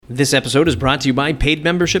This episode is brought to you by Paid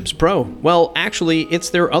Memberships Pro. Well, actually, it's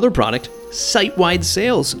their other product, Site-Wide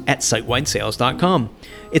Sales, at sitewidesales.com.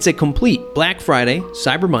 It's a complete Black Friday,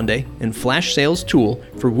 Cyber Monday, and flash sales tool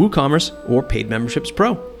for WooCommerce or Paid Memberships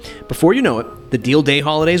Pro. Before you know it, the Deal Day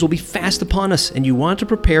holidays will be fast upon us, and you want to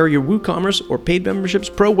prepare your WooCommerce or Paid Memberships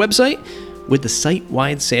Pro website with the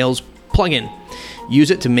Site-Wide Sales plugin.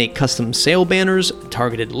 Use it to make custom sale banners,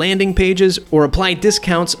 targeted landing pages, or apply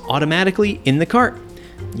discounts automatically in the cart.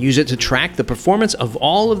 Use it to track the performance of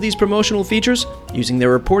all of these promotional features using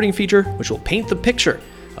their reporting feature, which will paint the picture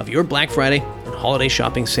of your Black Friday and holiday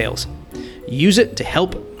shopping sales. Use it to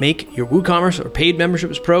help make your WooCommerce or Paid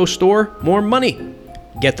Memberships Pro store more money.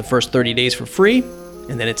 Get the first 30 days for free,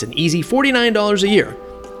 and then it's an easy $49 a year.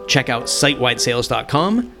 Check out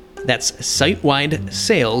sitewidesales.com. That's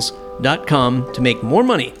sitewidesales.com to make more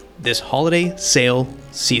money this holiday sale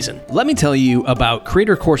season. Let me tell you about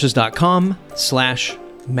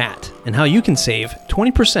creatorcourses.com/Matt and how you can save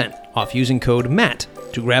 20% off using code MATT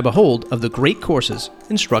to grab a hold of the great courses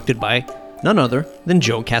instructed by none other than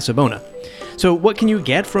Joe Casabona. So what can you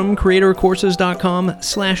get from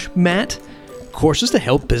creatorcourses.com/Matt? Courses to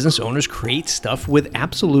help business owners create stuff with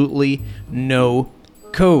absolutely no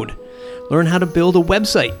code. Learn how to build a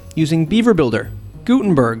website using Beaver Builder,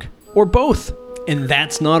 Gutenberg, or both. And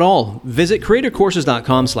that's not all. Visit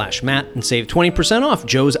creatorcourses.com/Matt and save 20% off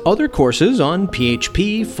Joe's other courses on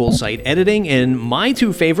PHP, full site editing, and my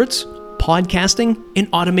two favorites, podcasting and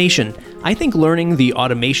automation. I think learning the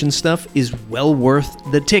automation stuff is well worth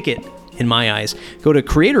the ticket in my eyes. Go to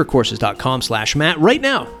creatorcourses.com/Matt right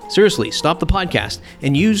now. Seriously, stop the podcast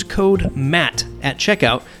and use code MATT at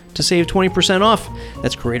checkout to save 20% off.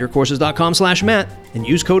 That's creatorcourses.com/Matt and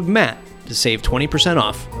use code MATT to save 20%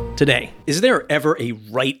 off today. Is there ever a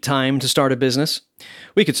right time to start a business?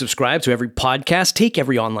 We could subscribe to every podcast, take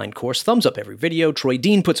every online course, thumbs up every video Troy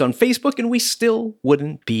Dean puts on Facebook, and we still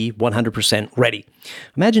wouldn't be 100% ready.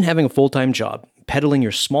 Imagine having a full-time job, peddling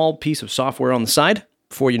your small piece of software on the side.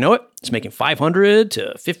 Before you know it, it's making $500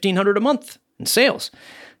 to $1,500 a month in sales.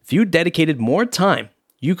 If you dedicated more time,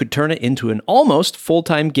 you could turn it into an almost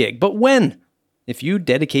full-time gig. But when? If you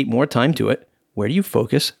dedicate more time to it, where do you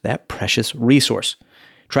focus that precious resource?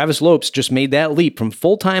 Travis Lopes just made that leap from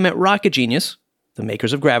full-time at Rocket Genius, the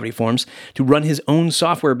makers of Gravity Forms, to run his own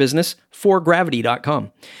software business,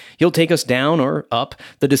 ForGravity.com. He'll take us down or up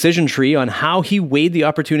the decision tree on how he weighed the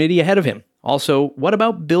opportunity ahead of him. Also, what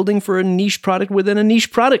about building for a niche product within a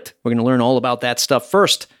niche product? We're going to learn all about that stuff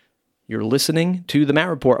first. You're listening to The Matt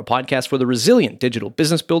Report, a podcast for the resilient digital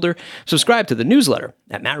business builder. Subscribe to the newsletter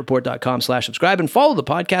at mattreport.com/subscribe and follow the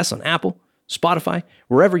podcast on Apple, Spotify,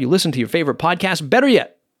 wherever you listen to your favorite podcast. Better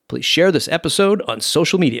yet, please share this episode on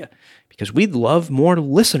social media because we'd love more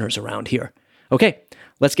listeners around here. Okay,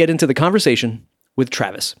 let's get into the conversation with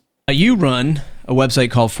Travis. You run a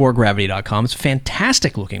website called ForGravity.com. It's a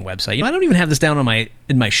fantastic looking website. I don't even have this down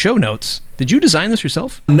in my show notes. Did you design this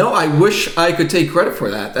yourself? No, I wish I could take credit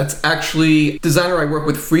for that. That's actually a designer I work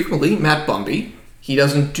with frequently, Matt Bumby. He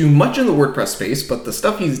doesn't do much in the WordPress space, but the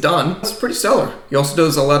stuff he's done is pretty stellar. He also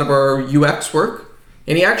does a lot of our UX work,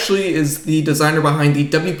 and he actually is the designer behind the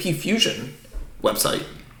WP Fusion website.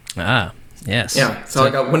 Ah, yes. Yeah, so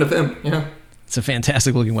I got wind of him, yeah. It's a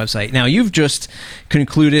fantastic looking website. Now, you've just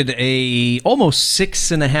concluded a almost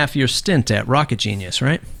 6.5-year stint at Rocket Genius,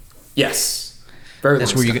 right? Yes. Very long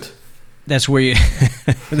stint. That's where you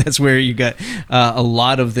that's where you got a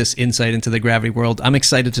lot of this insight into the Gravity world. I'm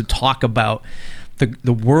excited to talk about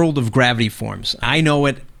the world of Gravity Forms. I know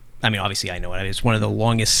it. I mean, obviously I know it. It's one of the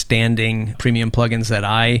longest standing premium plugins that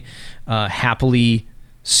I happily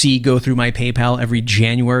see go through my PayPal every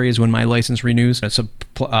January is when my license renews. It's a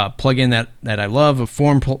plugin that I love, a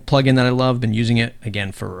form plugin that I love. Been using it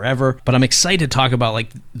again forever. But I'm excited to talk about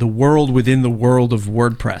like the world within the world of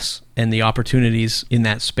WordPress and the opportunities in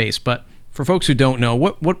that space. But for folks who don't know,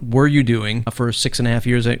 what were you doing for 6.5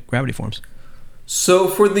 years at Gravity Forms? So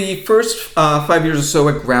for the first 5 years or so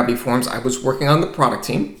at Gravity Forms, I was working on the product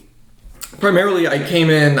team. Primarily, I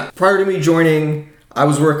came in, prior to me joining, I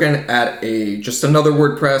was working at just another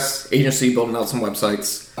WordPress agency building out some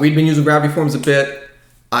websites. We'd been using Gravity Forms a bit.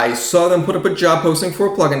 I saw them put up a job posting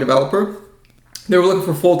for a plugin developer. They were looking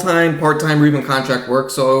for full-time, part-time, or even contract work.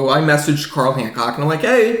 So I messaged Carl Hancock and I'm like,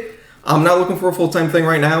 hey, I'm not looking for a full-time thing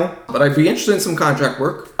right now, but I'd be interested in some contract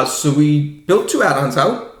work. So we built 2 add-ons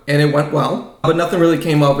out and it went well, but nothing really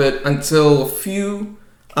came of it until a few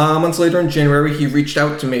months later in January. He reached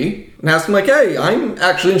out to me and asked him like, hey, I'm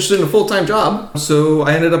actually interested in a full-time job. So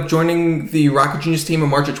I ended up joining the Rocket Genius team in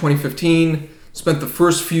March of 2015, spent the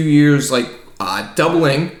first few years like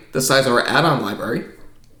doubling the size of our add-on library.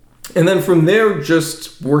 And then from there,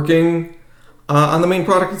 just working on the main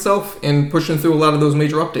product itself and pushing through a lot of those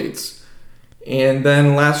major updates. And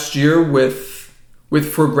then last year with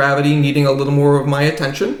For Gravity needing a little more of my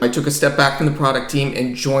attention, I took a step back from the product team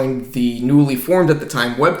and joined the newly formed at the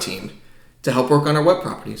time web team to help work on our web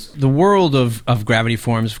properties. The world of Gravity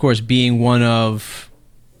Forms, of course, being one of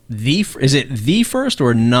is it the first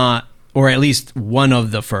or not, or at least one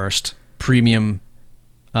of the first premium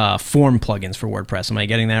form plugins for WordPress. Am I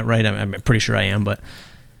getting that right? I'm pretty sure I am, but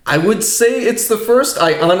I would say it's the first.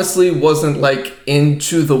 I honestly wasn't like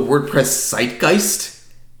into the WordPress zeitgeist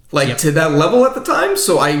to that level at the time,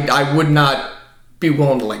 so I would not be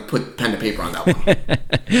willing to like put pen to paper on that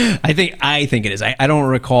one. I think it is. I don't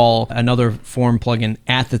recall another form plugin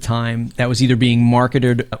at the time that was either being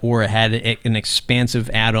marketed or had an expansive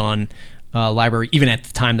add-on library, even at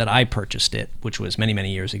the time that I purchased it, which was many,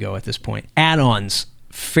 many years ago at this point. Add-ons,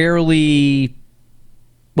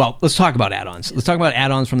 well, let's talk about add-ons. Let's talk about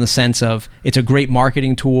add-ons from the sense of it's a great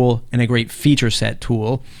marketing tool and a great feature set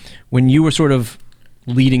tool. When you were sort of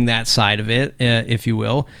leading that side of it, if you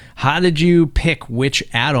will, how did you pick which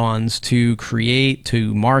add-ons to create,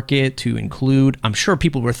 to market, to include? I'm sure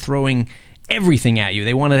people were throwing everything at you.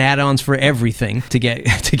 They wanted add-ons for everything to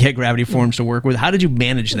get Gravity Forms to work with. How did you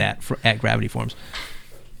manage that at Gravity Forms?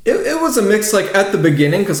 It was a mix, like at the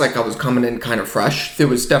beginning, because like I was coming in kind of fresh. There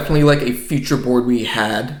was definitely like a feature board we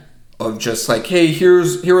had of just like, hey, here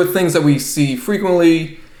are things that we see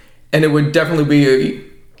frequently, and it would definitely be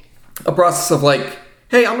a process of like,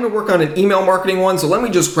 hey, I'm going to work on an email marketing one, so let me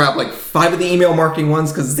just grab like 5 of the email marketing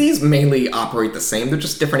ones, because these mainly operate the same. They're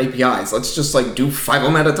just different APIs. Let's just like do 5 of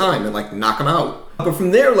them at a time and like knock them out. But from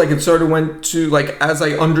there, like it sort of went to like, as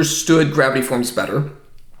I understood Gravity Forms better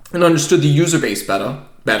and understood the user base better.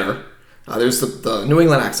 There's the New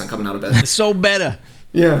England accent coming out of it. So better.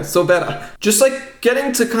 Yeah, so better. Just like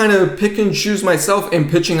getting to kind of pick and choose myself and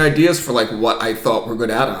pitching ideas for like what I thought were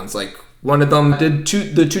good add-ons. Like one of them the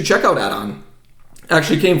 2 checkout add-on.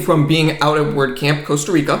 Actually came from being out at WordCamp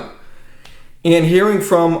Costa Rica and hearing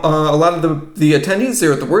from a lot of the attendees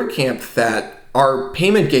there at the WordCamp that our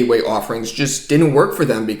payment gateway offerings just didn't work for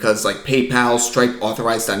them because like PayPal, Stripe,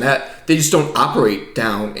 Authorize.net, they just don't operate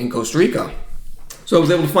down in Costa Rica. So I was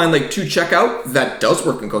able to find like 2 checkout that does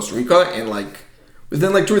work in Costa Rica, and like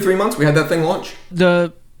within like 2 or 3 months we had that thing launch.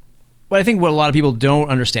 But I think what a lot of people don't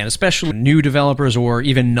understand, especially new developers or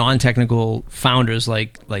even non-technical founders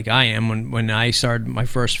like I am, when I started my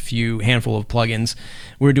first handful of plugins,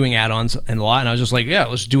 we were doing add-ons and a lot, and I was just like, yeah,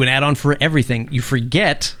 let's do an add-on for everything. You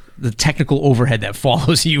forget the technical overhead that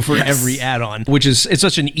follows you for every add-on, it's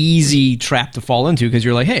such an easy trap to fall into because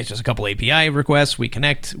you're like, hey, it's just a couple API requests, we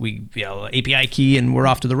connect, API key, and we're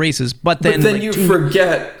off to the races. But then like, you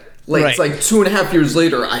forget. It's like 2.5 years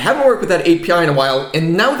later, I haven't worked with that API in a while,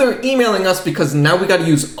 and now they're emailing us because now we got to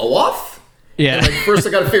use OAuth. Yeah. And like first I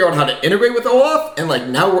got to figure out how to integrate with OAuth, and like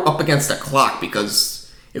now we're up against a clock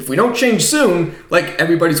because if we don't change soon, like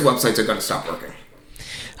everybody's websites are going to stop working.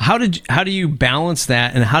 How do you balance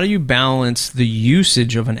that, and how do you balance the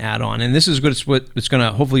usage of an add-on? And this is what it's going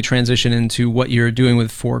to hopefully transition into what you're doing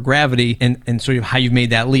with For Gravity and sort of how you've made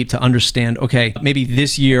that leap to understand, okay, maybe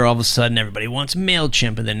this year all of a sudden everybody wants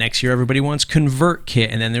MailChimp, and then next year everybody wants ConvertKit,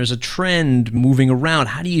 and then there's a trend moving around.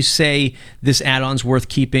 How do you say this add-on's worth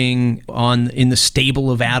keeping in the stable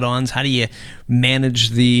of add-ons? How do you manage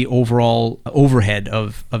the overall overhead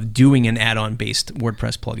of doing an add-on based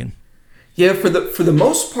WordPress plugin? Yeah, for the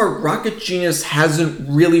most part, Rocket Genius hasn't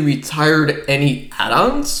really retired any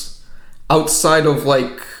add-ons outside of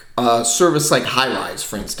like a service like Highrise,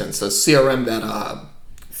 for instance, a CRM that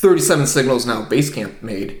 37 Signals now Basecamp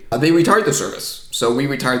made. They retired the service, so we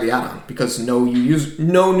retired the add-on because no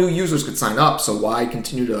new users could sign up. So why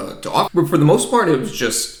continue to offer? But for the most part, it was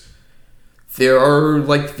just there are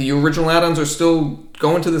like the original add-ons are still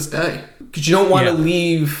going to this day because you don't want to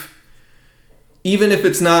leave. Even if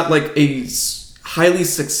it's not like a highly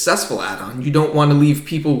successful add-on, you don't want to leave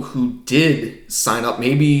people who did sign up.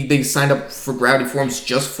 Maybe they signed up for Gravity Forms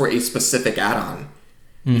just for a specific add-on.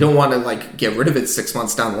 You don't want to like get rid of it 6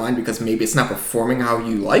 months down the line because maybe it's not performing how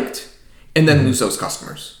you liked, and then lose those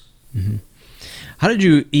customers. Mm-hmm. How did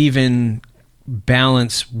you even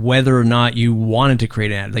balance whether or not you wanted to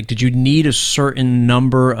create an ad? Like, did you need a certain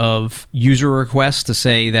number of user requests to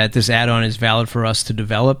say that this add-on is valid for us to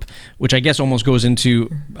develop? Which I guess almost goes into,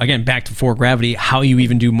 again, back to For Gravity, how you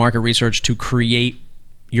even do market research to create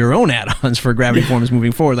your own add-ons for Gravity Forms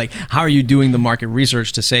moving forward. Like, how are you doing the market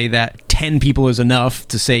research to say that 10 people is enough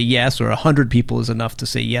to say yes, or 100 people is enough to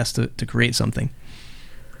say yes to create something?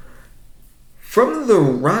 From the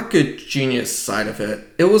Rocket Genius side of it,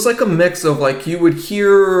 it was like a mix of like you would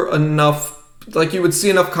hear enough, like you would see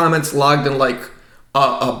enough comments logged in like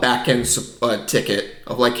a back-end ticket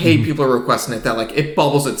of like, hey, people are requesting it, that like it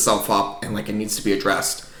bubbles itself up and like it needs to be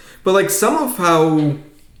addressed. But like some of how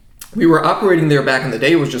we were operating there back in the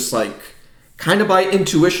day was just like kind of by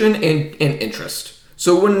intuition and interest.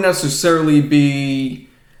 So it wouldn't necessarily be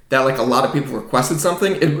that like a lot of people requested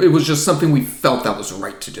something. It was just something we felt that was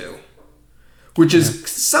right to do. Which is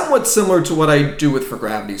somewhat similar to what I do with For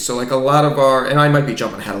Gravity. So like a lot of our, and I might be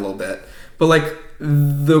jumping ahead a little bit, but like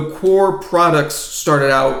the core products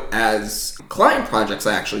started out as client projects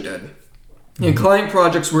I actually did. And client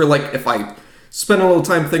projects were like, if I spent a little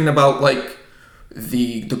time thinking about like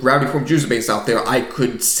the Gravity Forms user base out there, I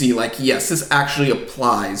could see like, yes, this actually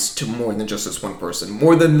applies to more than just this one person.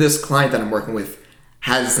 More than this client that I'm working with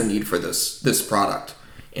has the need for this product.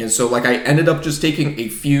 And so like I ended up just taking a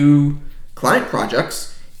few client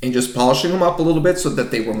projects and just polishing them up a little bit so that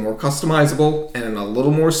they were more customizable and a little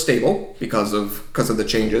more stable because of the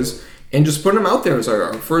changes, and just putting them out there as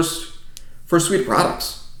our first suite of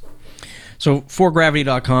products. So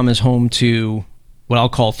forgravity.com is home to what I'll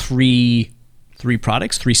call three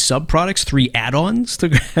products, three sub-products, three add-ons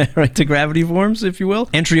to Gravity Forms, if you will.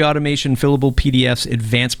 Entry automation, fillable PDFs,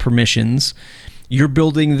 advanced permissions. You're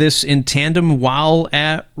building this in tandem while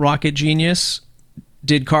at Rocket Genius.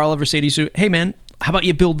 Did Carl ever say to you, hey man, how about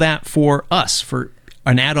you build that for us, for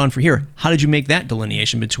an add-on for here? How did you make that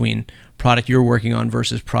delineation between product you're working on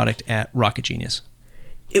versus product at Rocket Genius?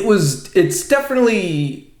 It's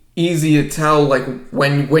definitely easy to tell like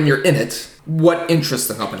when you're in it, what interest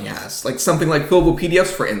the company has. Like something like fillable PDFs,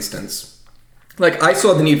 for instance. Like I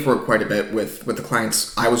saw the need for it quite a bit with the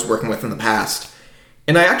clients I was working with in the past.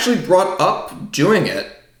 And I actually brought up doing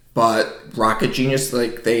it, but Rocket Genius,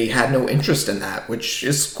 like they had no interest in that, which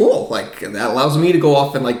is cool. Like that allows me to go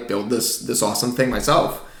off and like build this awesome thing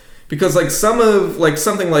myself. Because like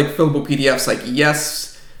something like fillable PDFs, like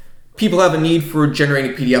yes, people have a need for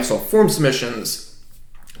generating PDFs off form submissions,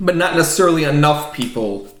 but not necessarily enough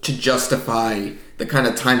people to justify the kind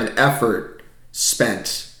of time and effort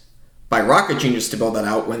spent by Rocket Genius to build that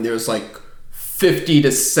out when there's like 50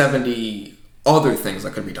 to 70 other things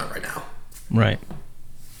that could be done right now. Right.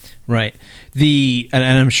 And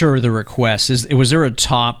I'm sure the request was there a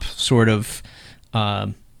top sort of,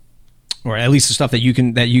 or at least the stuff that you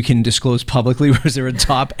can disclose publicly? Was there a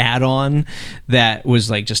top add-on that was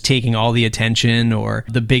like just taking all the attention, or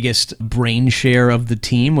the biggest brain share of the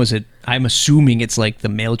team? Was it? I'm assuming it's like the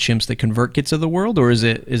MailChimps, the ConvertKits of the world, or is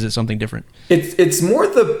it something different? It's more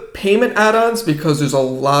the payment add-ons, because there's a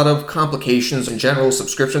lot of complications in general,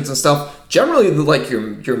 subscriptions and stuff. Generally, like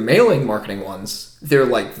your mailing marketing ones, they're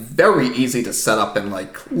like very easy to set up and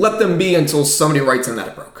like let them be until somebody writes in that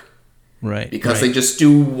it broke. Right. Because they just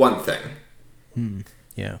do one thing.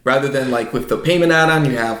 Yeah. Rather than like with the payment add-on,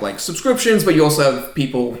 you have like subscriptions, but you also have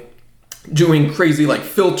people doing crazy like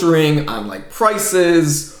filtering on like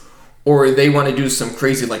prices, or they want to do some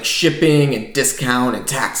crazy like shipping and discount and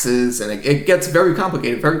taxes, and it gets very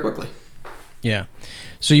complicated very quickly. Yeah.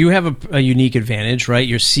 So you have a unique advantage, right?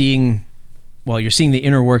 You're seeing the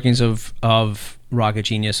inner workings of Rocket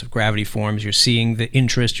Genius, of Gravity Forms. You're seeing the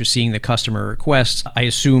interest, you're seeing the customer requests. I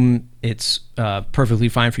assume it's perfectly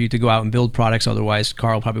fine for you to go out and build products. Otherwise,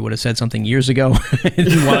 Carl probably would have said something years ago.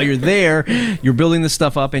 While you're there, you're building this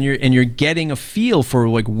stuff up, and you're getting a feel for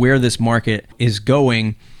like where this market is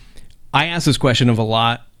going. I ask this question of a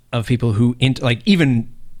lot of people who even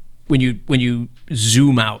when you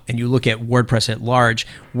zoom out and you look at WordPress at large,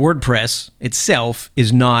 WordPress itself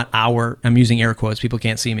is not I'm using air quotes, people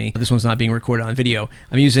can't see me. This one's not being recorded on video.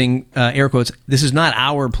 I'm using air quotes. This is not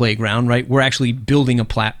our playground, right? We're actually building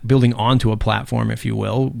onto a platform, if you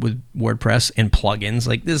will, with WordPress and plugins.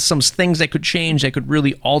 Like there's some things that could change, that could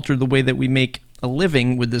really alter the way that we make a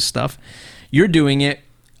living with this stuff. You're doing it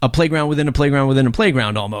a playground within a playground within a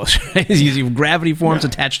playground almost, right? You have Gravity Forms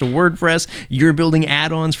attached to WordPress. You're building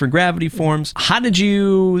add-ons for Gravity Forms. How did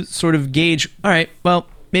you sort of gauge, all right, well,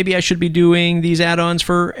 maybe I should be doing these add-ons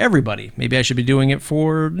for everybody. Maybe I should be doing it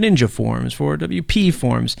for Ninja Forms, for WP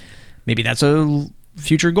Forms. Maybe that's a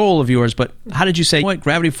future goal of yours, but how did you say, what,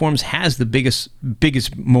 Gravity Forms has the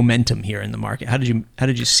biggest momentum here in the market? How did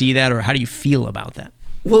you see that, or how do you feel about that?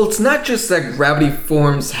 Well, it's not just that Gravity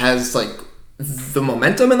Forms has like the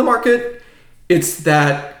momentum in the market, it's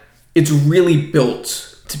that it's really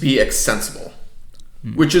built to be extensible,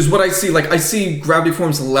 which is what I see. Like I see Gravity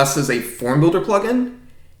Forms less as a form builder plugin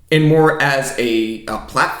and more as a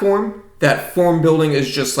platform that form building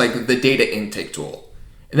is just like the data intake tool.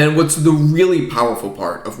 And then what's the really powerful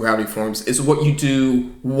part of Gravity Forms is what you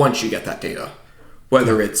do once you get that data.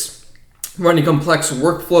 whether it's running complex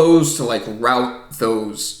workflows to like route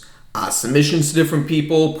those submissions to different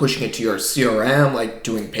people, pushing it to your CRM, like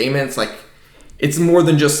doing payments. Like it's more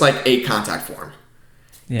than just like a contact form.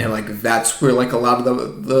 Yeah. And like that's where like a lot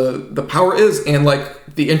of the power is. And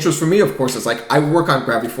like the interest for me, of course, is like I work on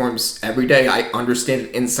Gravity Forms every day. I understand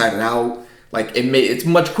it inside and out. Like it's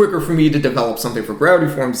much quicker for me to develop something for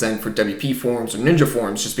Gravity Forms than for WP Forms or Ninja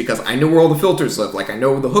Forms, just because I know where all the filters live. Like I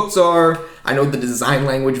know where the hooks are. I know the design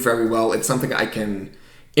language very well. It's something I can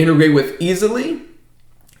integrate with easily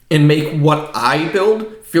and make what I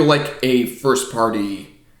build feel like a first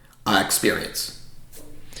party experience.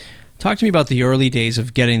 Talk to me about the early days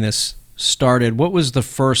of getting this started. What was the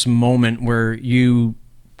first moment where you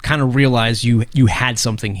kind of realized you had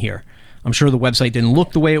something here? I'm sure the website didn't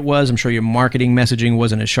look the way it was. I'm sure your marketing messaging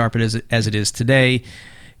wasn't as sharp as it is today.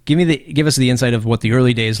 Give us the insight of what the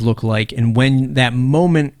early days looked like, and when that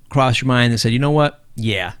moment crossed your mind and said, you know what?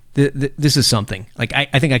 Yeah, this is something. Like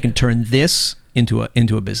I think I can turn this into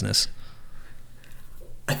a business.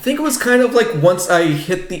 I think it was kind of like once I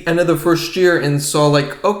hit the end of the first year and saw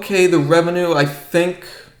like, okay, the revenue, I think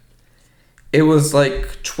it was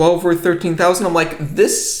like 12 or 13,000. I'm like,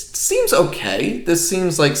 this seems okay. This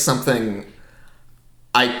seems like something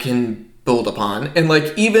I can build upon. And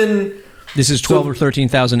like even this is 12 or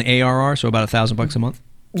 13,000 ARR, so about $1,000 a month.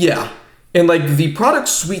 Yeah. And like the product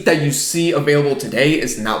suite that you see available today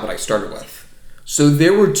is not what I started with. So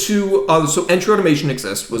there were two, so Entry Automation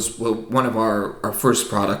Exist was one of our first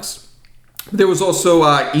products. There was also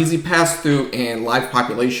Easy Pass-Through and Live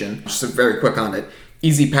Population. Just very quick on it.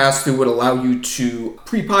 Easy Pass-Through would allow you to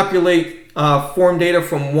pre-populate form data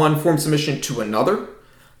from one form submission to another.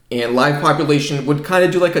 And Live Population would kind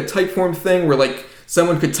of do like a type form thing where like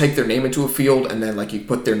someone could type their name into a field and then like you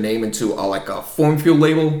put their name into like a form field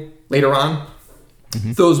label later on.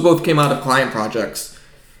 Mm-hmm. Those both came out of client projects.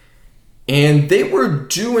 And they were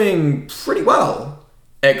doing pretty well,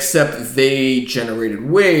 except they generated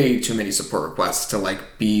way too many support requests to like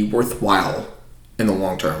be worthwhile in the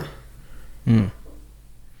long term. Mm.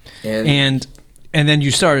 And then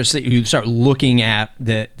you start looking at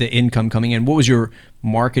the income coming in. What was your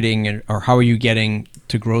marketing, or how are you getting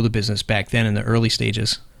to grow the business back then in the early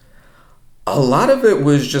stages? A lot of it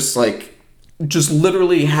was just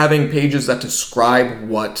literally having pages that describe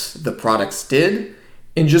what the products did,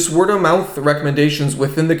 and just word of mouth recommendations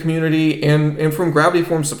within the community and from Gravity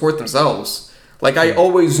Forms support themselves. Like I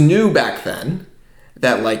always knew back then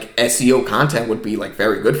that like SEO content would be like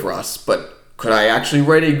very good for us, but could I actually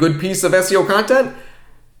write a good piece of SEO content?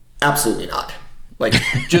 Absolutely not. Like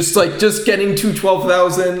just getting to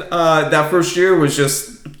 12,000 that first year was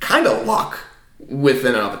just kind of luck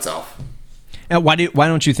within and of itself. Now, why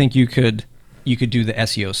don't you think you could do the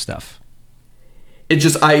SEO stuff? It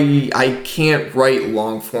just I can't write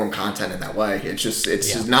long form content in that way. It's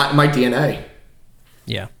just not my DNA.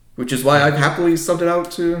 Yeah. Which is why I've happily subbed it out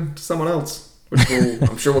to someone else, which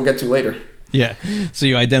I'm sure we'll get to later. Yeah. So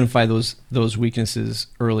you identify those weaknesses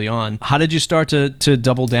early on. How did you start to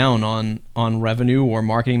double down on revenue or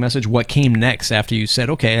marketing message? What came next after you said,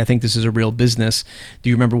 okay, I think this is a real business? Do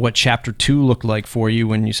you remember what chapter 2 looked like for you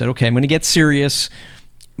when you said, okay, I'm going to get serious?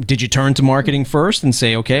 Did you turn to marketing first and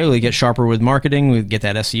say, okay, we'll get sharper with marketing, we'll get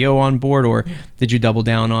that SEO on board, or did you double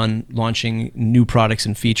down on launching new products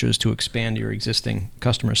and features to expand your existing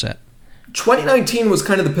customer set? 2019 was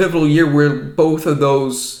kind of the pivotal year where both of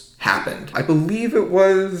those happened. I believe it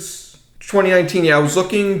was 2019. Yeah, I was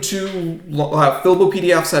looking to Fillable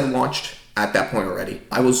PDFs had launched at that point already.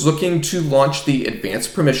 I was looking to launch the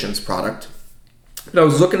Advanced Permissions product. And I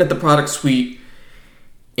was looking at the product suite,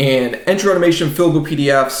 and Entry Automation, Fillable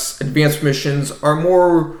PDFs, Advanced Permissions are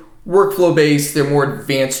more workflow based. They're more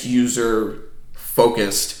advanced user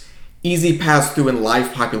focused. Easy Pass-Through and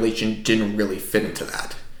Live Population didn't really fit into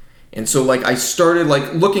that. And so like I started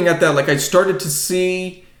like looking at that, like I started to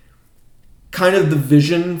see kind of the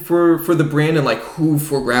vision for the brand and like who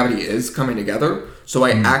For Gravity is coming together. So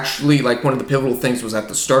I actually, like one of the pivotal things was at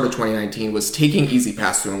the start of 2019 was taking Easy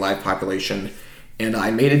Pass-Through and Live Population, and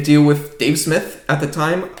I made a deal with Dave Smith at the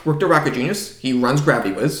time, worked at Rocket Genius. He runs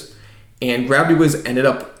GravityWiz, and GravityWiz ended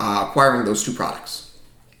up acquiring those two products.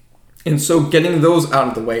 And so getting those out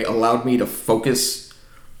of the way allowed me to focus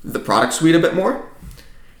the product suite a bit more.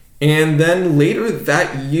 And then later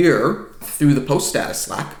that year, through the Post Status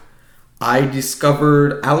Slack, I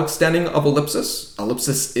discovered Alex Denning of Ellipsis.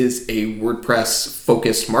 Ellipsis is a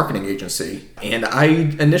WordPress-focused marketing agency. And I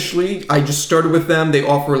just started with them. They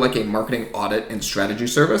offer like a marketing audit and strategy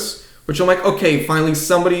service, which I'm like, okay, finally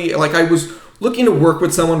somebody, like I was looking to work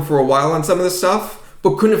with someone for a while on some of this stuff,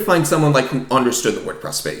 but couldn't find someone like who understood the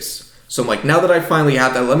WordPress space. So I'm like, now that I finally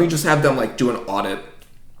have that, let me just have them like do an audit,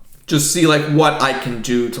 just see like what I can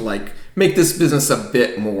do to like make this business a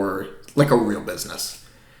bit more like a real business.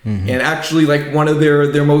 And actually, like one of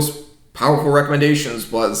their most powerful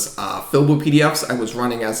recommendations was fillable PDFs. I was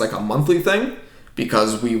running as like a monthly thing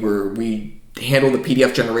because we handle the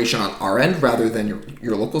PDF generation on our end rather than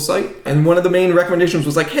your local site. And one of the main recommendations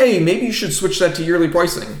was like, hey, maybe you should switch that to yearly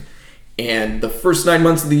pricing. And the first 9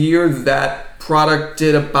 months of the year, that product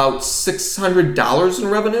did about $600 in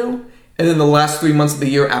revenue. And then the last 3 months of the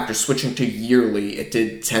year after switching to yearly, it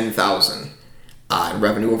did $10,000 in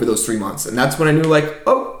revenue over those 3 months. And that's when I knew like,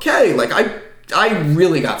 okay, like I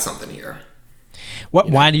really got something here.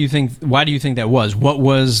 Why do you think that was? What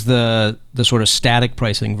was the sort of static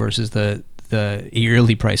pricing versus the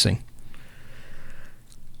yearly pricing?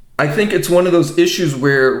 I think it's one of those issues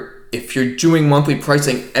where if you're doing monthly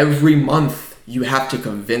pricing every month, you have to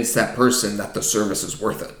convince that person that the service is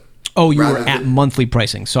worth it. Oh, you were at monthly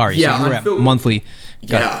pricing. Sorry. Yeah, so you were at monthly.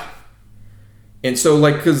 Yeah. And so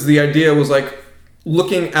like, because the idea was like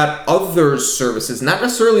looking at other services, not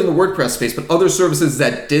necessarily in the WordPress space, but other services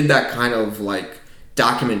that did that kind of like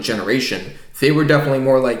document generation. They were definitely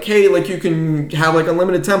more like, hey, like you can have like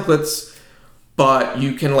unlimited templates, but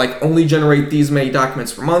you can like only generate these many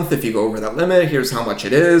documents per month. If you go over that limit, here's how much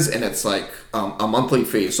it is. And it's like a monthly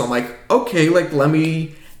fee. So I'm like, okay, like let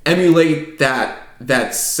me emulate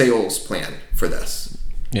that sales plan for this.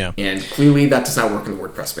 Yeah. And clearly that does not work in the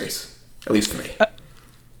WordPress space, at least for me.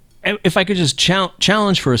 If I could just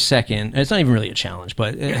challenge for a second, it's not even really a challenge,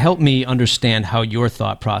 but help me understand how your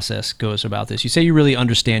thought process goes about this. You say you really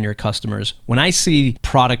understand your customers. When I see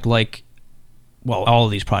product like, well, all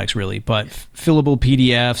of these products really, but fillable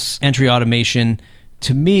PDFs, entry automation,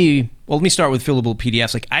 to me, well, let me start with fillable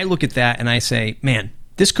PDFs. Like I look at that and I say, man,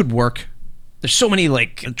 this could work. There's so many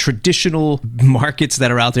like traditional markets that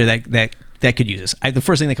are out there that could use this. The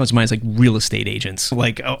first thing that comes to mind is like real estate agents,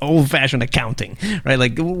 like old-fashioned accounting, right?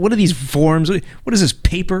 Like, what are these forms? What is this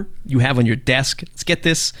paper you have on your desk? Let's get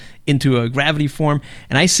this into a Gravity form.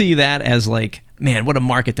 And I see that as like, man, what a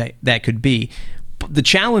market that could be. But the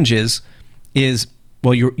challenge is,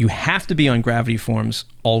 well, you have to be on Gravity forms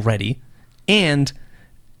already, and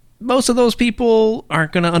most of those people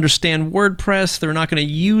aren't going to understand WordPress. They're not going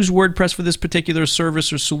to use WordPress for this particular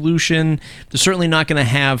service or solution. They're certainly not going to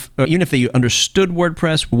have, even if they understood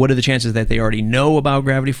WordPress, what are the chances that they already know about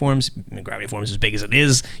Gravity Forms? Gravity Forms, as big as it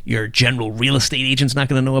is, your general real estate agent's not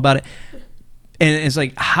going to know about it. And it's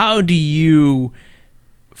like, how do you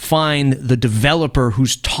find the developer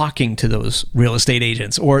who's talking to those real estate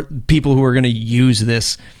agents or people who are going to use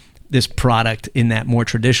this product in that more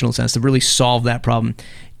traditional sense to really solve that problem?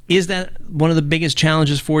 Is that one of the biggest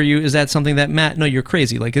challenges for you? Is that something that, Matt, no, you're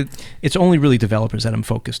crazy. Like it's only really developers that I'm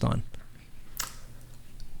focused on.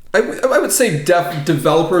 I would say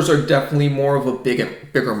developers are definitely more of a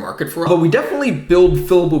bigger market for us. But we definitely build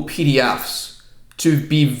fillable PDFs to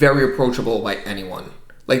be very approachable by anyone.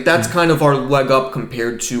 Like that's kind of our leg up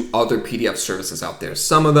compared to other PDF services out there.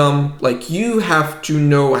 Some of them, like you have to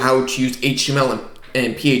know how to use HTML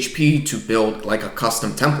and PHP to build like a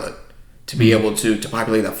custom template to be able to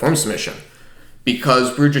populate that form submission,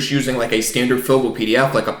 because we're just using like a standard fillable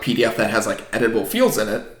PDF, like a PDF that has like editable fields in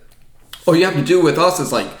it. All you have to do with us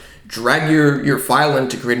is like drag your file in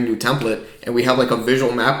to create a new template, and we have like a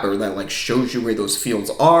visual mapper that like shows you where those fields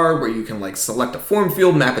are, where you can like select a form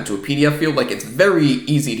field, map it to a PDF field. Like it's very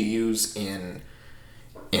easy to use and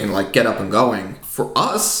like get up and going. For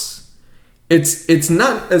us, it's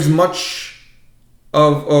not as much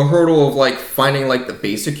of a hurdle of like finding like the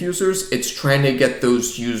basic users. It's trying to get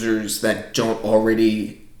those users that don't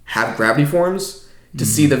already have Gravity Forms to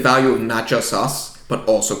see the value of not just us, but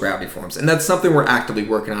also Gravity Forms. And that's something we're actively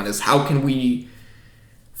working on, is how can we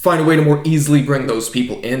find a way to more easily bring those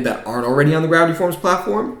people in that aren't already on the Gravity Forms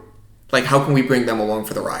platform? Like how can we bring them along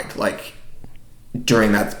for the ride, like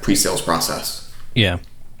during that pre-sales process? Yeah.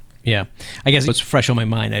 I guess what's fresh on my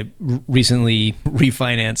mind, I recently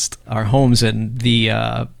refinanced our homes, and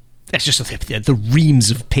that's just the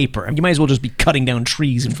reams of paper. I mean, you might as well just be cutting down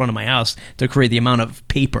trees in front of my house to create the amount of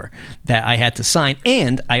paper that I had to sign.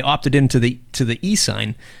 And I opted into the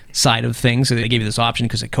e-sign side of things. So they gave you this option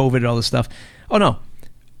because of COVID and all this stuff. Oh no,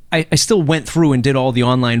 I still went through and did all the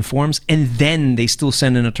online forms, and then they still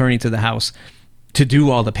send an attorney to the house to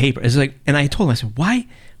do all the paper. It's like, and I told him, I said,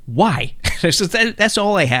 why? That's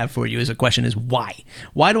all I have for you as a question is why?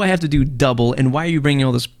 Why do I have to do double, and why are you bringing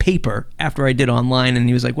all this paper after I did online? And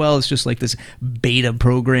he was like, well, it's just like this beta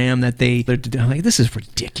program that I'm like, this is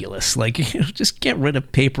ridiculous. Like, just get rid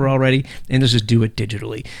of paper already and just do it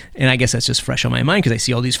digitally. And I guess that's just fresh on my mind because I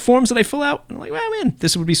see all these forms that I fill out. And I'm like, well, man,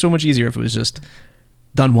 this would be so much easier if it was just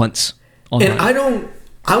done once online. And I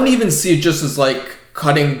don't even see it just as like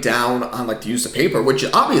cutting down on like the use of paper, which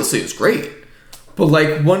obviously is great. But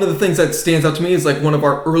like one of the things that stands out to me is like one of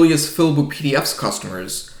our earliest fillable PDFs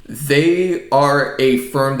customers. They are a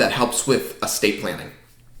firm that helps with estate planning.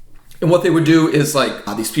 And what they would do is like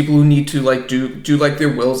these people who need to like do like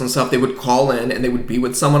their wills and stuff, they would call in and they would be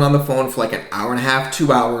with someone on the phone for like an hour and a half,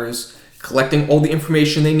 2 hours, collecting all the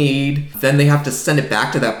information they need. Then they have to send it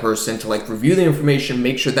back to that person to like review the information,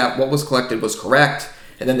 make sure that what was collected was correct.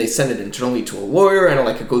 And then they send it internally to a lawyer and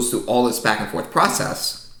like it goes through all this back and forth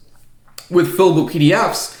process. With fillable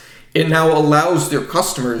PDFs, it now allows their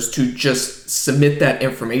customers to just submit that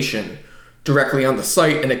information directly on the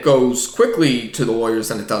site, and it goes quickly to the lawyers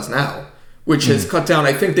than it does now, which has cut down,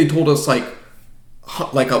 I think they told us like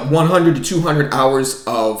a 100 to 200 hours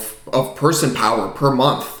of person power per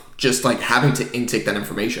month, just like having to intake that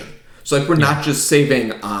information. So like we're not just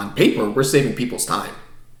saving on paper, we're saving people's time.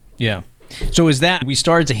 Yeah. So is that, we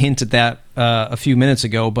started to hint at that a few minutes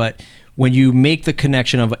ago, but when you make the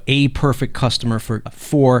connection of a perfect customer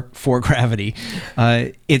for Gravity,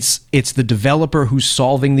 it's the developer who's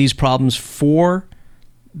solving these problems for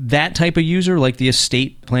that type of user, like the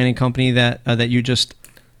estate planning company that you just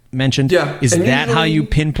mentioned. Yeah. Is that how you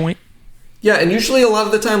pinpoint? Yeah, and usually a lot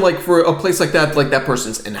of the time, like for a place like that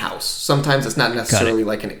person's in-house. Sometimes it's not necessarily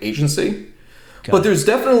like an agency. But there's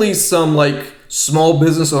definitely some like small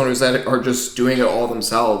business owners that are just doing it all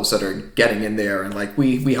themselves that are getting in there, and like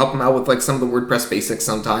we help them out with like some of the WordPress basics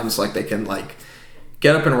sometimes, like they can like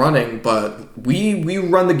get up and running. But we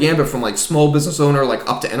run the gambit from like small business owner like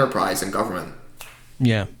up to enterprise and government.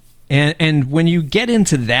 Yeah, and when you get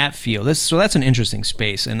into that field, that's an interesting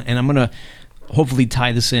space, and I'm gonna hopefully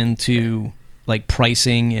tie this into like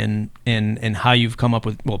pricing and how you've come up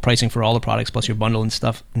with pricing for all the products plus your bundle and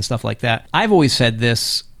stuff like that. I've always said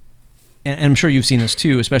this, and I'm sure you've seen this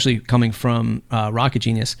too, especially coming from Rocket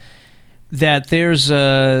Genius, that there's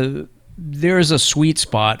a sweet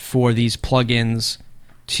spot for these plugins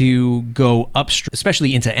to go upstream,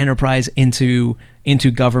 especially into enterprise, into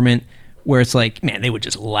government, where it's like, man, they would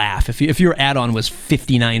just laugh if your add-on was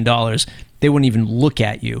 $59. They wouldn't even look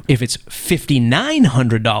at you. If it's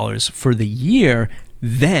 $5,900 for the year,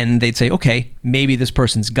 then they'd say, okay, maybe this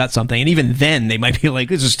person's got something. And even then, they might be like,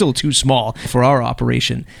 this is still too small for our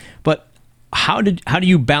operation. But how do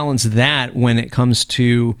you balance that when it comes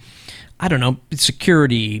to, I don't know,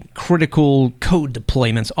 security, critical code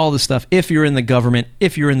deployments, all this stuff? If you're in the government,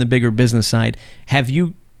 if you're in the bigger business side, have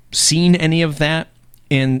you seen any of that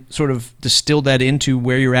and sort of distilled that into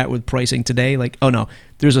where you're at with pricing today? Like, oh no,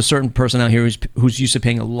 there's a certain person out here who's used to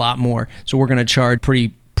paying a lot more, so we're going to charge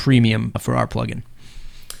pretty premium for our plugin.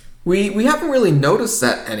 We haven't really noticed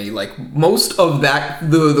that any. Like most of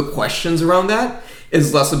that, the questions around that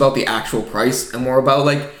is less about the actual price and more about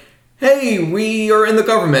like, hey, we are in the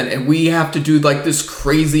government and we have to do like this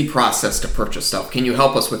crazy process to purchase stuff. Can you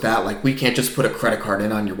help us with that? Like we can't just put a credit card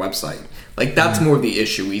in on your website. Like that's more of the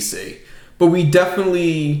issue we see. But we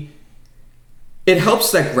definitely, it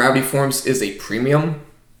helps that Gravity Forms is a premium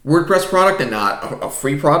WordPress product and not a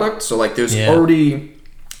free product. So like there's already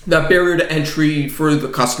that barrier to entry for the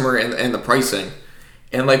customer and the pricing.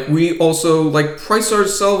 And like we also like price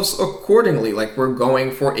ourselves accordingly. Like we're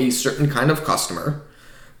going for a certain kind of customer,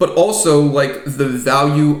 but also like the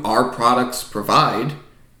value our products provide,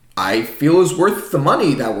 I feel is worth the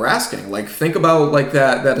money that we're asking. Like think about like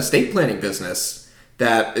that estate planning business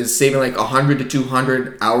that is saving like 100 to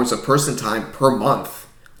 200 hours of person time per month,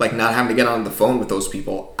 like not having to get on the phone with those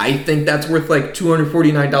people. I think that's worth like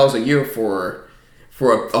 $249 a year for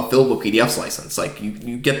a fillable PDFs license. Like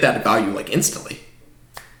you get that value like instantly.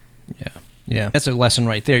 Yeah, that's a lesson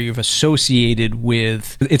right there. You've associated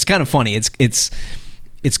with. It's kind of funny. It's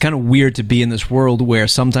kind of weird to be in this world where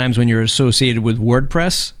sometimes when you're associated with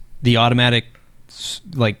WordPress, the automatic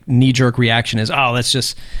like knee-jerk reaction is, oh, that's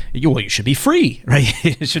just, you should be free, right?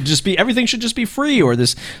 It should just be, everything should just be free, or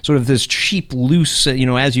this sort of this cheap, loose,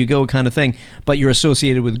 as you go kind of thing. But you're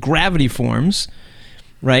associated with Gravity Forms,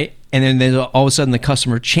 right? And then all of a sudden the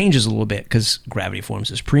customer changes a little bit because Gravity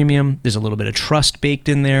Forms is premium. There's a little bit of trust baked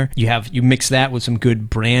in there. You mix that with some good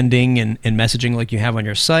branding and messaging like you have on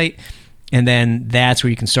your site. And then that's where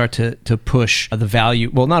you can start to push the value,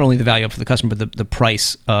 well, not only the value up for the customer, but the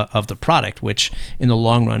price of the product, which in the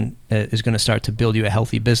long run is going to start to build you a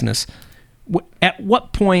healthy business. At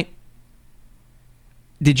what point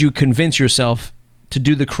did you convince yourself to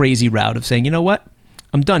do the crazy route of saying, you know what?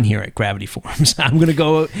 I'm done here at Gravity Forms. I'm going to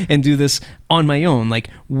go and do this on my own. Like,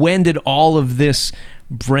 when did all of this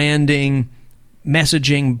branding,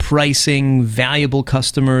 messaging, pricing, valuable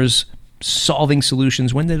customers, solving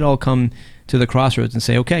solutions, when did it all come to the crossroads and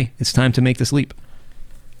say, okay, it's time to make this leap?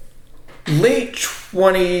 Late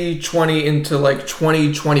 2020 into like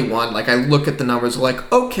 2021, like I look at the numbers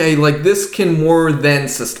like, okay, like this can more than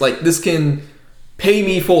this can pay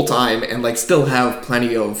me full time and like still have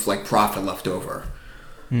plenty of like profit left over.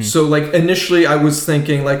 So like initially I was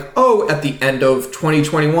thinking like, oh, at the end of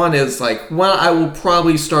 2021 is like, well, I will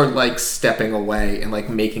probably start like stepping away and like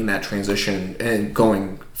making that transition and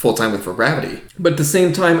going full time with For Gravity. But at the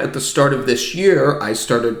same time, at the start of this year, I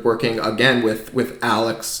started working again with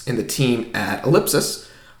Alex and the team at Ellipsis.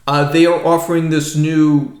 They are offering this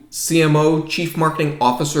new CMO, Chief Marketing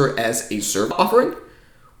Officer as a service offering,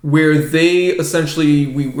 where they essentially,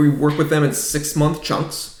 we work with them in 6-month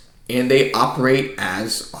chunks. And they operate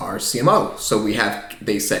as our CMO. So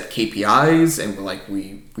they set KPIs, and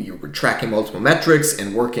we're tracking multiple metrics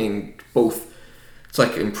and working both to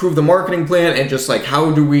like improve the marketing plan and just like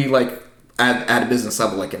how do we like at a business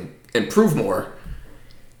level like improve more.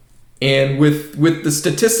 And with the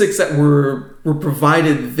statistics that were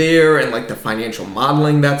provided there and like the financial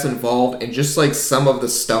modeling that's involved and just like some of the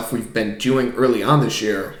stuff we've been doing early on this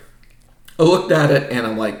year, I looked at it and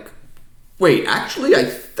I'm like, wait, actually, I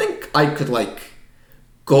think I could like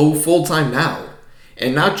go full time now.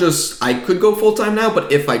 And not just I could go full time now,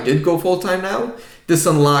 but if I did go full time now, this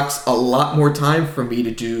unlocks a lot more time for me to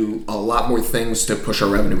do a lot more things to push our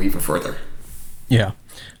revenue even further. Yeah.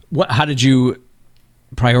 How did you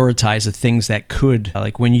prioritize the things that could,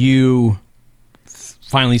 like when you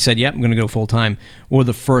finally said, yep, I'm going to go full time, what were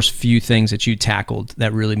the first few things that you tackled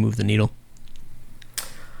that really moved the needle?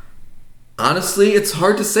 Honestly, it's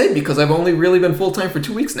hard to say because I've only really been full-time for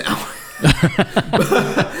 2 weeks now.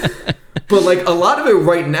 but like a lot of it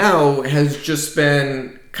right now has just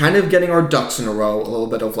been kind of getting our ducks in a row, a little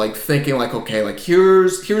bit of like thinking like, okay, like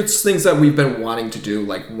here's things that we've been wanting to do,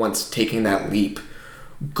 like once taking that leap,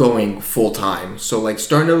 going full-time. So like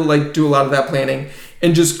starting to like do a lot of that planning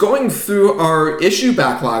and just going through our issue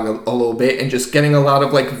backlog a little bit and just getting a lot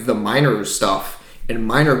of like the minor stuff and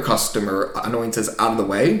minor customer annoyances out of the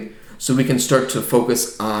way, so we can start to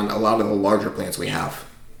focus on a lot of the larger plans we have.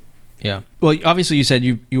 Yeah. Well, obviously you said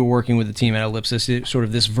you were working with the team at Ellipsis, sort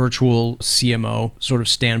of this virtual CMO sort of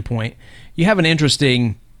standpoint. You have an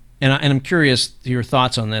interesting, and I'm curious your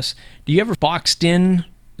thoughts on this. Do you ever boxed in?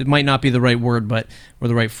 It might not be the right word, or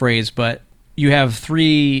the right phrase, but you have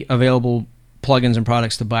 3 available plugins and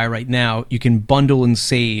products to buy right now. You can bundle and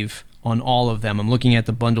save on all of them. I'm looking at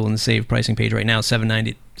the bundle and save pricing page right now,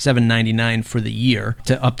 $7.99 for the year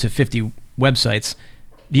to up to 50 websites.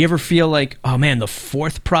 Do you ever feel like, oh man, the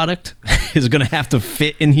 4th product is going to have to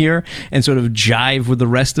fit in here and sort of jive with the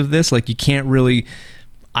rest of this? Like you can't really,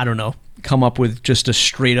 I don't know, come up with just a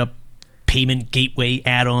straight up payment gateway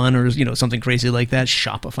add-on or something crazy like that,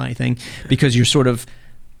 Shopify thing, because you're sort of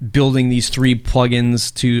building these 3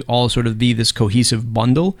 plugins to all sort of be this cohesive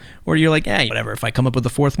bundle? Or you're like, hey, whatever, if I come up with a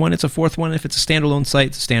 4th one, it's a 4th one. If it's a standalone site,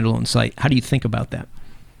 it's a standalone site. How do you think about that?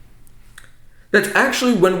 That's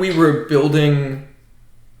actually when we were building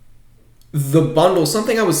the bundle,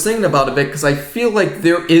 something I was thinking about a bit, because I feel like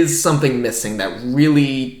there is something missing that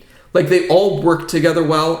really, like they all work together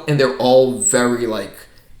well and they're all very like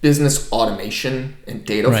business automation and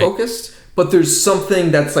data focused, but there's something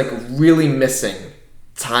that's like really missing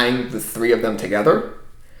tying the 3 of them together.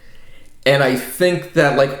 And I think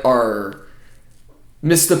that like our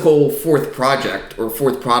mystical 4th project or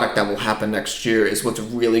 4th product that will happen next year is what's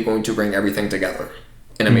really going to bring everything together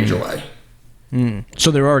in a major way.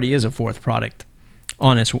 So there already is a 4th product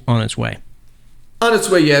on its way. On its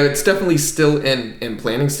way, yeah. It's definitely still in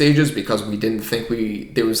planning stages because we didn't think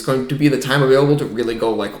there was going to be the time available to really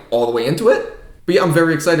go like all the way into it. But yeah, I'm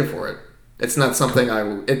very excited for it. It's not something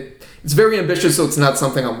it's very ambitious, so it's not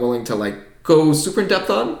something I'm willing to like go super in depth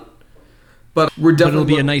on. But we're definitely.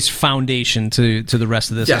 But it'll be a nice foundation to the rest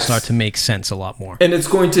of this and start to make sense a lot more. And it's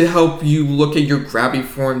going to help you look at your Gravity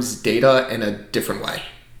Forms data in a different way.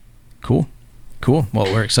 Cool.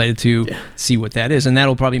 Well, we're excited to see what that is, and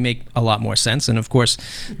that'll probably make a lot more sense. And of course,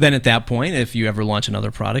 then at that point, if you ever launch another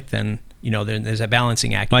product, then there's a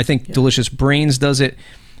balancing act. I think Delicious Brains does it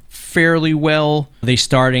fairly well. You're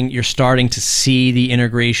starting to see the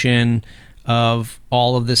integration of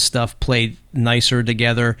all of this stuff play nicer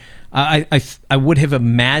together. I would have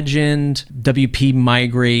imagined WP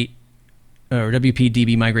Migrate or WP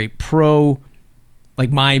DB Migrate Pro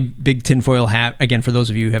like my big tinfoil hat, again, for those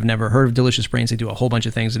of you who have never heard of Delicious Brains, they do a whole bunch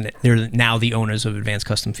of things, and they're now the owners of Advanced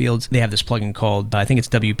Custom Fields. They have this plugin called, I think it's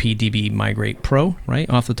WPDB Migrate Pro, right,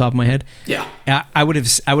 off the top of my head. Yeah. I would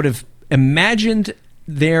have imagined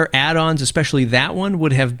their add-ons, especially that one,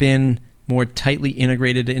 would have been more tightly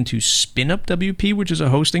integrated into SpinUp WP, which is a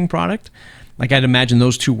hosting product. Like I'd imagine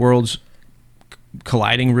those two worlds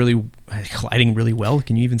colliding really well.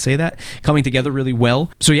 Can you even say that? Coming together really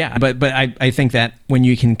well. So yeah, but I think that when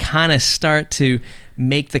you can kind of start to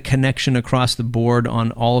make the connection across the board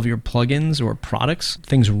on all of your plugins or products,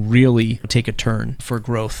 things really take a turn for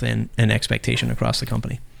growth and expectation across the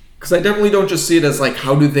company. Because I definitely don't just see it as like,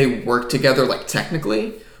 how do they work together, like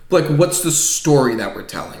technically, but like what's the story that we're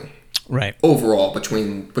telling, right? Overall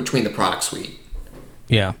between the product suite.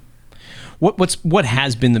 Yeah. What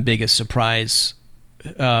has been the biggest surprise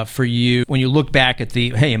for you when you look back at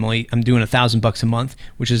hey, Emily, I'm doing $1,000 a month,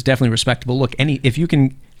 which is definitely respectable. Look, if you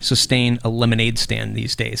can sustain a lemonade stand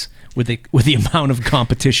these days with the amount of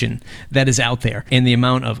competition that is out there and the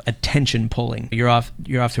amount of attention pulling, you're off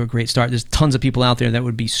to a great start. There's tons of people out there that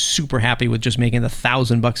would be super happy with just making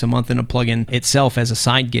 $1,000 a month in a plugin itself as a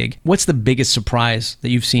side gig. What's the biggest surprise that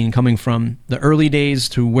you've seen coming from the early days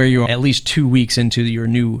to where you're at least 2 weeks into your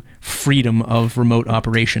new freedom of remote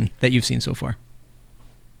operation that you've seen so far?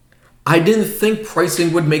 I didn't think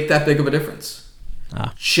pricing would make that big of a difference.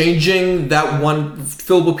 Changing that one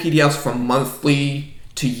fillable PDFs from monthly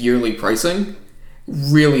to yearly pricing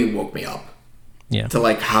really woke me up to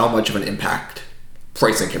like how much of an impact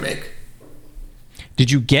pricing can make. Did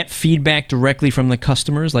you get feedback directly from the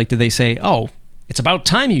customers? Like, did they say, "Oh, it's about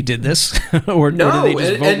time you did this," or did they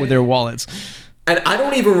just vote with their wallets? And I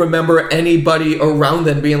don't even remember anybody around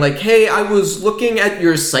then being like, "Hey, I was looking at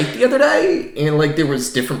your site the other day and like there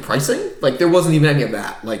was different pricing." Like there wasn't even any of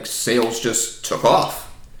that. Like sales just took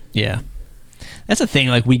off. Yeah. That's the thing,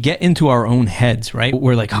 like we get into our own heads, right?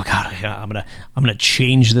 We're like, "Oh god, I'm going to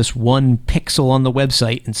change this one pixel on the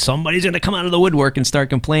website and somebody's going to come out of the woodwork and start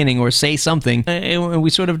complaining or say something." And we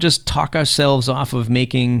sort of just talk ourselves off of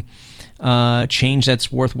making change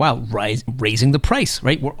that's worthwhile, raising the price,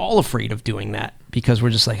 right? We're all afraid of doing that because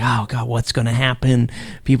we're just like, "Oh God, what's going to happen?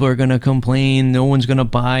 People are going to complain. No one's going to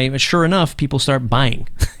buy." But sure enough, people start buying,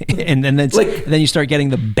 and then then you start getting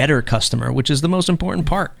the better customer, which is the most important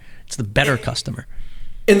part. It's the better customer.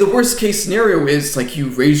 And the worst case scenario is like you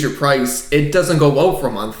raise your price, it doesn't go well for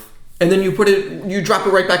a month, and then you drop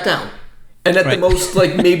it right back down, and at the most,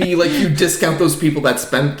 like maybe like you discount those people that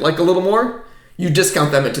spent like a little more. You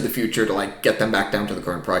discount them into the future to like get them back down to the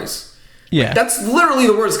current price. Yeah. Like, that's literally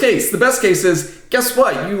the worst case. The best case is, guess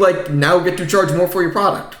what? You like now get to charge more for your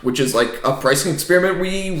product, which is like a pricing experiment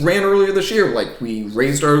we ran earlier this year. Like we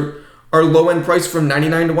raised our low end price from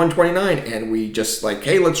 $99 to $129, and we just like,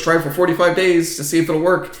 hey, let's try it for 45 days to see if it'll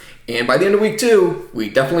work. And by the end of week 2, we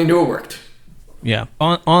definitely knew it worked. Yeah.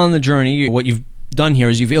 On the journey, what you've done here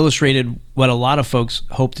is you've illustrated what a lot of folks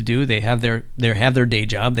hope to do. They have their day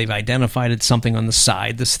job. They've identified it's something on the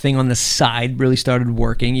side. This thing on the side really started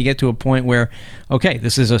working. You get to a point where, okay,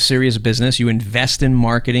 this is a serious business. You invest in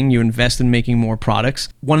marketing. You invest in making more products.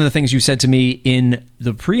 One of the things you said to me in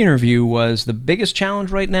the pre-interview was the biggest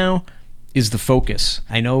challenge right now is the focus.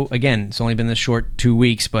 I know, again, it's only been this short 2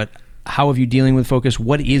 weeks, but how have you dealing with focus?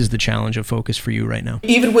 What is the challenge of focus for you right now?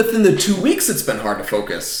 Even within the 2 weeks, it's been hard to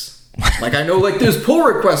focus. Like I know like there's pull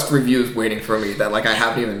request reviews waiting for me that like I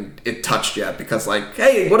haven't even touched yet because like,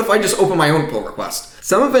 hey, what if I just open my own pull request?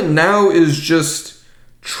 Some of it now is just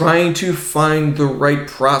trying to find the right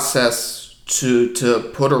process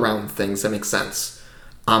to put around things that make sense.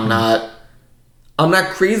 I'm not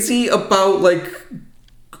crazy about like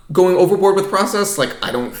going overboard with process. Like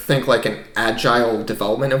I don't think like an agile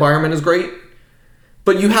development environment is great.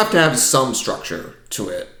 But you have to have some structure to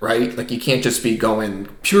it, right? Like you can't just be going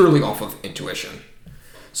purely off of intuition.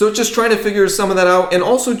 So it's just trying to figure some of that out, and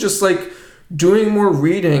also just like doing more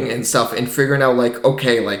reading and stuff and figuring out like,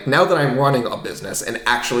 okay, like now that I'm running a business and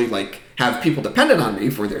actually like have people dependent on me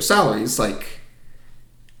for their salaries, like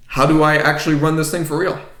how do I actually run this thing for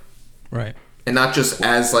real? Right. And not just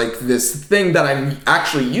as like this thing that I'm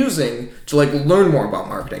actually using to like learn more about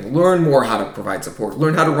marketing, learn more how to provide support,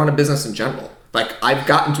 learn how to run a business in general. Like, I've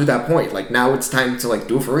gotten to that point. Like, now it's time to, like,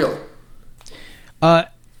 do it for real. I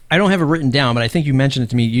don't have it written down, but I think you mentioned it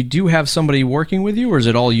to me. You do have somebody working with you, or is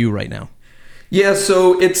it all you right now? Yeah,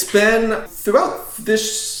 so it's been throughout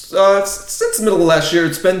this, since the middle of last year,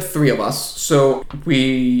 it's been 3 of us. So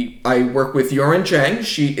I work with Yoren Zhang.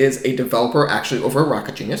 She is a developer actually over at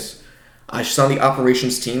Rocket Genius. She's on the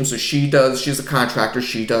operations team, so she's a contractor.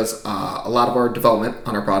 She does a lot of our development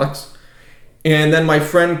on our products. And then my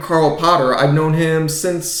friend Carl Potter, I've known him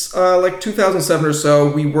since like 2007 or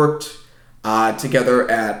so. We worked together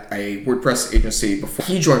at a WordPress agency before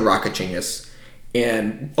he joined Rocket Genius.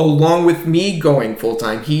 And along with me going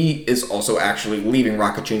full-time, he is also actually leaving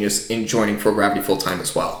Rocket Genius and joining For Gravity full-time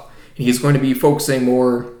as well. He's going to be focusing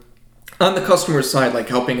more on the customer side, like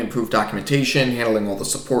helping improve documentation, handling all the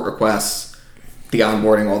support requests, the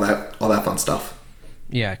onboarding, all that fun stuff.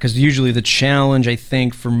 Yeah, because usually the challenge, I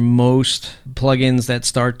think, for most plugins that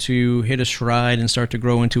start to hit a stride and start to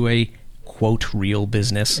grow into a quote real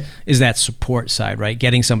business is that support side, right?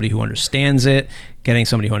 Getting somebody who understands it, getting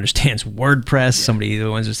somebody who understands WordPress, somebody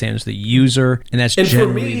who understands the user, and that's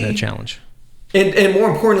generally the challenge. And more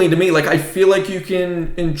importantly to me, like I feel like you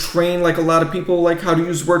can train like a lot of people like how to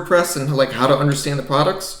use WordPress and like how to understand the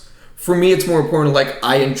products. For me, it's more important like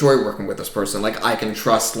I enjoy working with this person. Like I can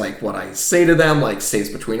trust like what I say to them, like stays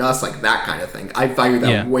between us, like that kind of thing. I value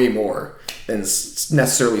that way more than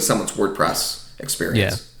necessarily someone's WordPress experience.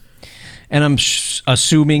 Yeah. And I'm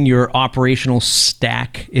assuming your operational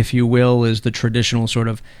stack, if you will, is the traditional sort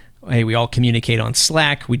of, hey, we all communicate on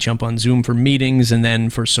Slack, we jump on Zoom for meetings, and then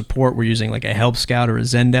for support, we're using like a Help Scout or a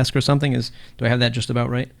Zendesk or something. Do I have that just about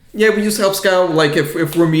right? Yeah, we use Help Scout. Like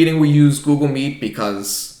if we're meeting, we use Google Meet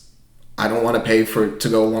because I don't want to pay to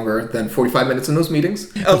go longer than 45 minutes in those meetings.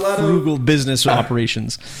 A lot of frugal business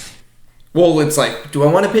operations. Well, it's like, do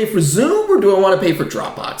I want to pay for Zoom or do I want to pay for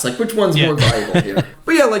Dropbox? Like, which one's more valuable here?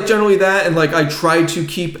 But yeah, like generally that, and like I try to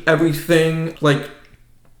keep everything like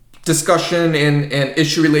discussion and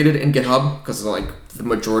issue related in GitHub because like the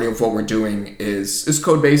majority of what we're doing is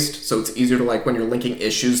code based, so it's easier to like when you're linking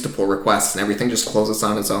issues to pull requests and everything just closes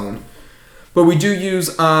on its own. But we do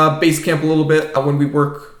use Basecamp a little bit when we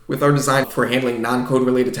work with our design for handling non-code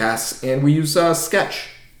related tasks, and we use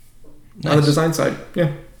Sketch on the design side.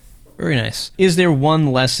 Yeah. Very nice. Is there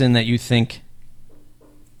one lesson that you think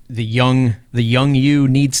the young you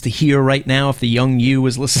needs to hear right now, if the young you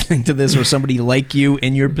is listening to this, or somebody like you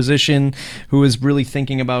in your position who is really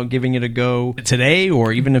thinking about giving it a go today,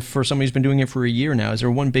 or even if for somebody who's been doing it for a year now, is there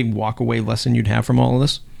one big walk-away lesson you'd have from all of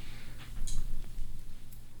this?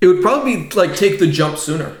 It would probably be like take the jump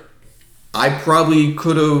sooner. I probably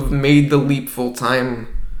could have made the leap full-time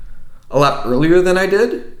a lot earlier than I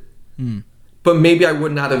did. But maybe I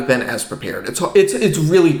would not have been as prepared. It's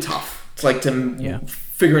really tough. It's like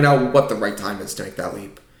figuring out what the right time is to make that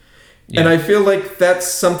leap. Yeah. And I feel like that's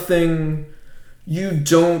something you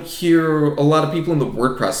don't hear a lot of people in the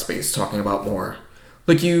WordPress space talking about more.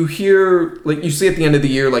 Like you hear, like you see at the end of the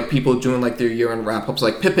year, like people doing like their year-end wrap-ups.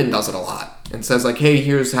 Like Pippin does it a lot and says like, hey,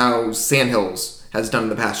 here's how Sandhills has done in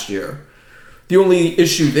the past year. The only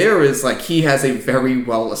issue there is like he has a very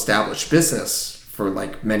well-established business for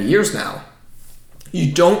like many years now.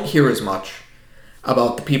 You don't hear as much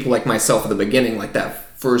about the people like myself at the beginning, like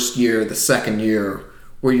that first year, the second year,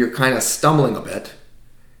 where you're kind of stumbling a bit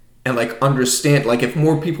and like understand, like if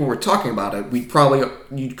more people were talking about it,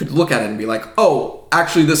 you could look at it and be like, oh,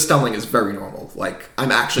 actually this stumbling is very normal. Like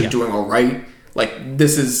I'm actually doing all right. Like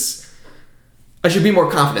I should be more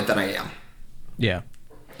confident than I am. Yeah.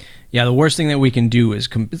 Yeah, the worst thing that we can do is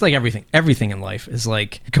it's like everything in life is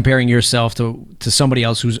like comparing yourself to somebody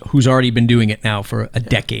else who's already been doing it now for a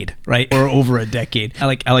decade, right? Or over a decade. I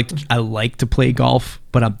like to play golf,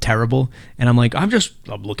 but I'm terrible. And I'm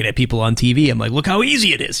looking at people on TV. I'm like, look how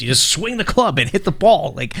easy it is. You just swing the club and hit the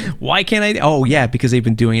ball. Like, why can't I? Oh yeah, because they've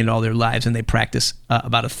been doing it all their lives and they practice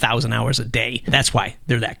about 1,000 hours a day. That's why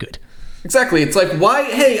they're that good. Exactly. It's like, why?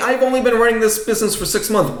 Hey, I've only been running this business for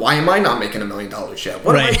 6 months. Why am I not making $1 million yet?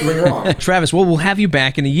 What am I doing wrong? Travis, well, we'll have you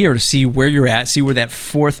back in a year to see where you're at, see where that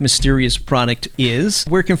fourth mysterious product is.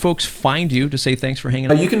 Where can folks find you to say thanks for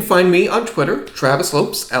hanging out? You can find me on Twitter, Travis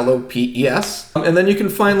Lopes, Lopes. And then you can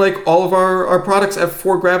find like all of our products at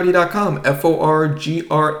forgravity.com,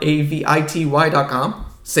 forgravity.com.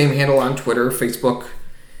 Same handle on Twitter, Facebook,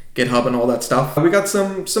 GitHub, and all that stuff. We got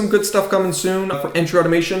some good stuff coming soon for entry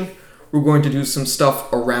automation. We're going to do some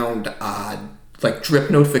stuff around like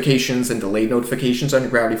drip notifications and delayed notifications on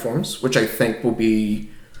your Gravity forms, which I think will be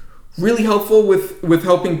really helpful with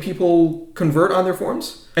helping people convert on their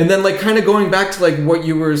forms. And then like kind of going back to like what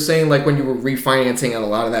you were saying, like when you were refinancing and a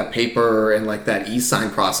lot of that paper and like that e-sign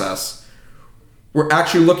process, we're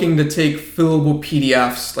actually looking to take fillable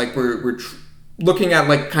PDFs. Like we're looking at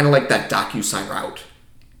like kind of like that DocuSign route.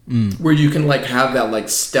 Where you can like have that like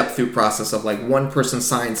step through process of like one person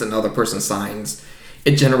signs, another person signs,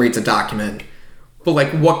 it generates a document. But like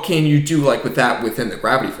what can you do like with that within the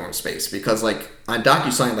Gravity form space? Because like on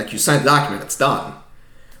DocuSign, like you sign the document, it's done.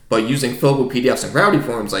 But using fillable PDFs and Gravity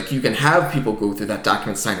forms, like you can have people go through that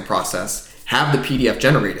document signing process, have the PDF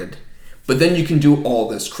generated, But then you can do all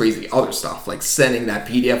this crazy other stuff, like sending that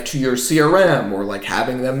PDF to your CRM or like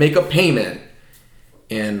having them make a payment.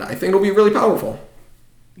 And I think it'll be really powerful.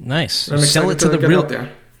 Nice. Sell it to the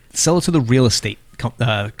real estate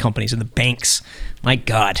companies and the banks. My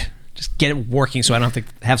God. Just get it working so I don't have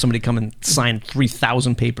to have somebody come and sign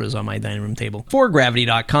 3,000 papers on my dining room table.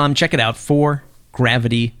 4gravity.com. Check it out,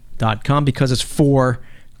 4gravity.com, because it's 4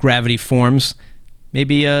 Gravity Forms.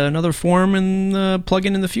 Maybe another form and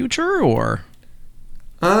plugin in the future, or?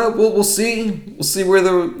 We'll see. We'll see where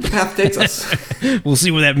the path takes us. We'll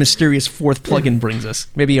see where that mysterious 4th plugin brings us.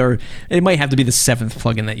 Maybe it might have to be the 7th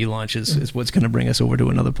plugin that you launch is what's going to bring us over to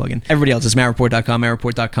another plugin. Everybody else is mattreport.com,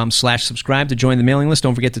 mattreport.com/subscribe to join the mailing list.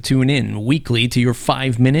 Don't forget to tune in weekly to your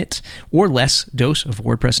 5-minute or less dose of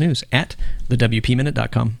WordPress news at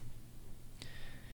thewpminute.com.